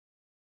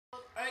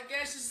Alright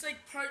guys, this is like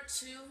part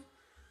 2.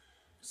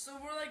 So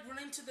we're like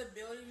running to the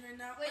building right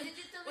now. Wait, did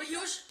you tell me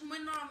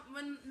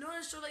when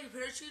Noah showed like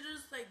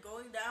parachuters like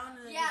going down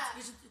and yeah.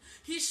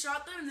 he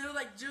shot them and they were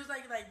like just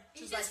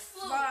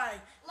flew. fly.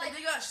 Like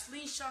they got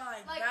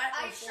slingshot like back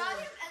I and shot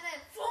forward. him and then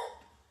boom.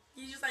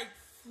 He just like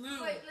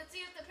flew. Wait, let's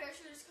see if the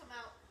parachuters come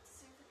out.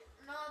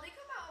 No, they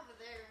come out over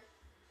there.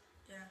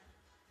 Yeah.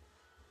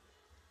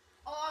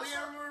 Oh, but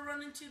yeah, we're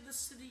running to the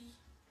city.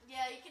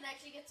 Yeah, you can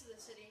actually get to the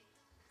city.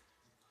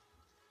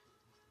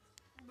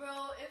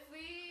 Bro, if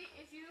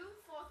you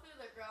fall through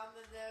the ground,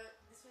 then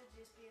this would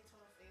just be a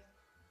total fail.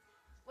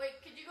 Wait,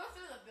 could you go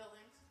through the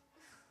buildings?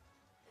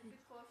 It'd be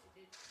cool if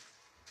you did.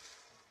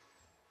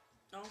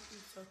 I don't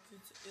think so.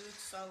 It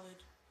looks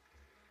solid.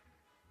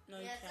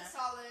 No, yeah, you can't. It's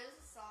solid.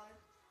 It's solid.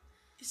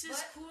 This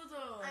is cool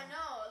though. I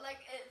know.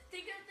 Like,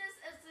 think of this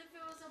as if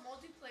it was a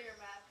multiplayer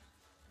map.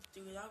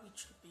 Dude, that would be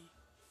trippy.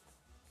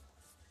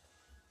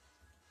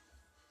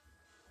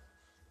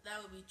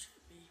 That would be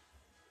trippy.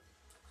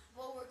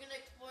 Well, we're gonna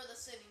explore the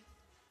city.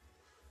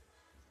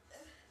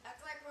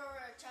 Act like we're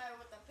a child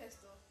with a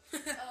pistol.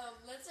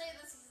 Let's say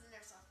this is an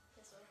airsoft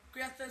pistol.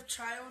 Grand Theft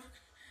Child.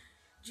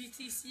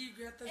 GTC,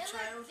 Grand Theft Look,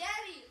 Child.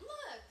 Daddy,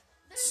 look!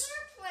 There's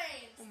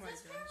airplanes! Oh my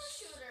there's gosh.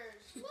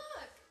 parachuters!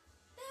 Look!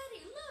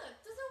 Daddy, look!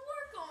 There's a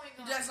war going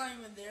on! That's not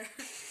even there.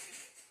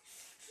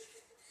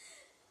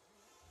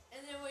 And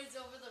then when he's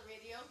over the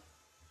radio.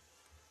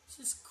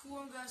 This is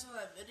cool. I'm glad I saw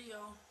that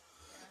video. Yeah.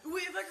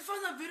 Wait, if I can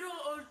find that video,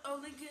 I'll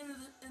link it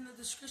in the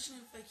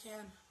description if I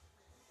can.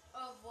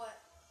 Of what?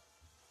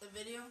 The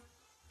video?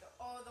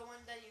 Oh, the one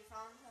that you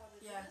found? How to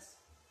do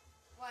this?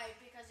 Why?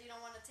 Because you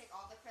don't want to take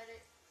all the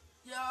credit?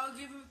 Yeah, I'll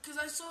give him,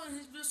 because I saw in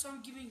his video, so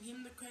I'm giving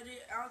him the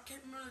credit. I can't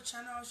remember the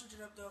channel. I'll search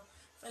it up though,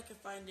 if I can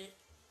find it.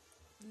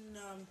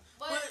 No.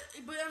 But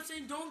I'm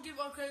saying don't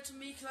give all credit to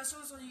me, because I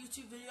saw this on a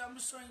YouTube video. I'm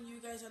just showing you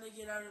guys how to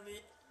get out of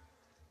it.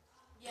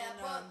 Yeah,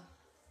 and,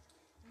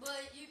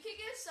 but you can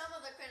give some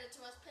of the credit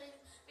to us,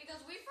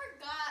 because we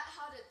forgot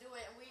how to do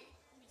it, and we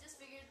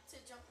just figured to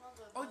jump on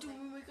the Oh, dude,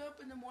 when we wake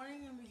up in the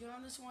morning and we get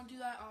on this, want to do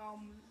that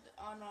on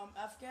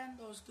Afghan,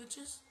 those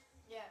glitches?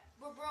 Yeah,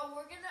 but bro,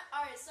 we're gonna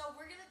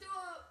we're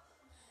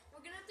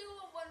gonna do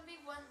a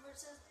 1v1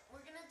 versus,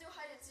 we're gonna do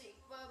hide and seek,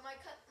 but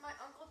my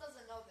uncle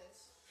doesn't know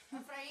this,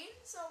 Efrain,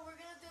 so we're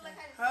gonna do like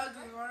hide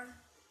and seek.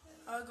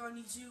 Hug on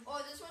YouTube.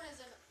 Oh, this one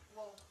isn't.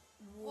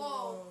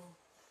 Whoa.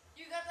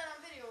 You got that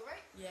on video,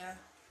 right? Yeah.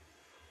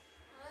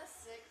 Oh, that's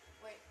sick.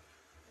 Wait.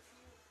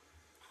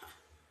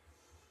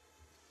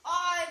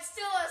 Oh, it's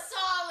still a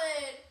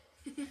solid.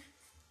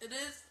 It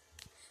is.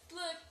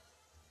 Look.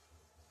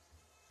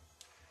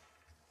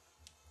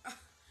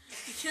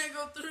 You can't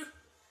go through.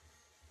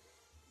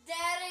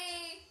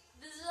 Daddy,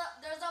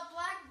 there's a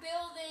black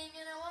building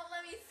and it won't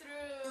let me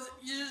through.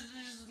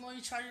 When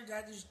you try, your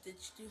dad just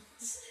ditched you.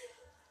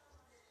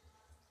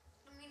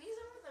 I mean, he's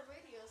over the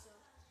radio, so.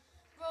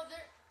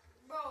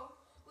 Bro,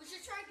 we should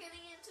try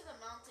getting into the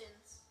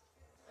mountains.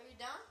 Are you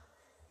down?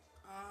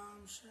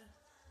 Sure.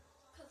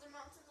 Because the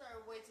mountains are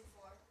way too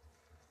far.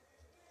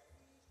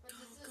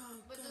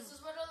 But this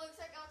is what it looks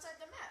like outside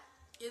the map.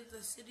 Is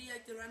the city,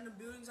 like the random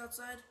buildings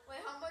outside?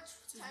 Wait, how much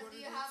time do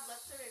you have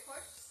left to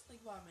record? Like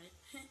about a minute.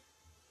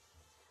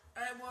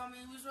 Alright, well, I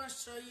mean, we just want to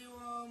show you,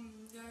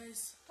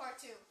 guys. Part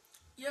 2.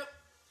 Yep.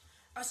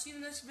 I'll see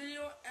you in the next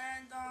video,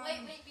 and,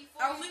 wait,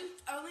 before I'll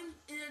link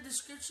in the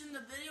description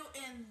the video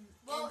in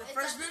the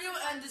first video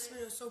and this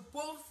video. So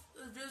both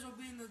the videos will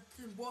be in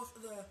both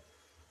of the.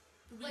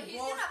 But he's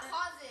gonna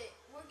pause it.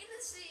 We're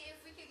gonna see if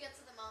we can get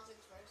to the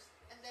mountains first,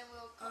 and then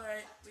we'll come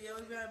back. Alright,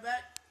 we'll be right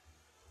back.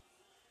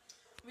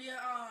 Don't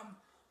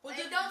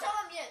tell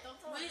him yet. Don't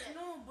tell him yet.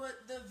 No,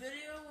 but the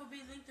video will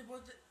be linked in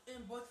both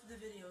of the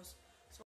videos.